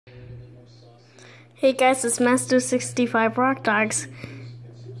Hey guys, it's Master65 Rock Dogs.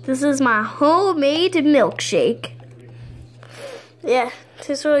 This is my homemade milkshake. Yeah,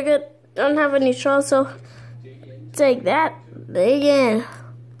 tastes really good. Don't have any straws, so take that. Dig in.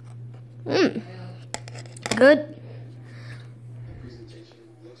 Good.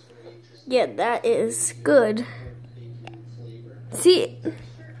 Yeah, that is good. See,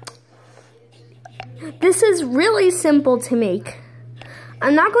 this is really simple to make.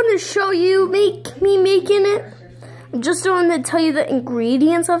 I'm not going to show you me making it. I'm just going to tell you the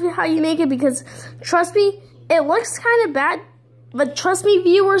ingredients of how you make it, because trust me, it looks kind of bad, but trust me,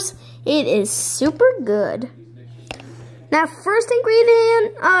 viewers, it is super good. Now, first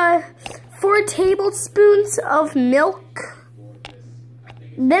ingredient, 4 tablespoons of milk.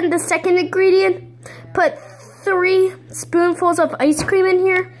 Then the second ingredient, put 3 spoonfuls of ice cream in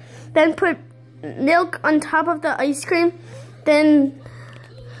here. Then put milk on top of the ice cream. Then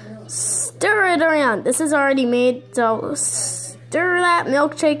stir it around. This is already made, so stir that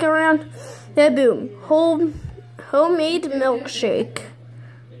milkshake around. Then boom, homemade milkshake.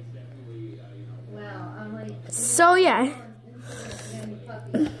 So yeah,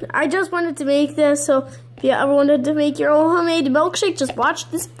 I just wanted to make this, so if you ever wanted to make your own homemade milkshake, just watch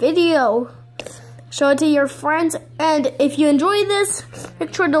this video. Show it to your friends, and if you enjoy this,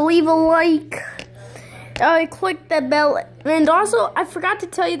 make sure to leave a like. Click that bell, and also I forgot to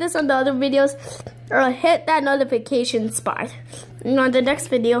tell you this on the other videos, hit that notification spot. And on the next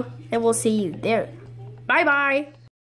video, and we'll see you there. Bye bye.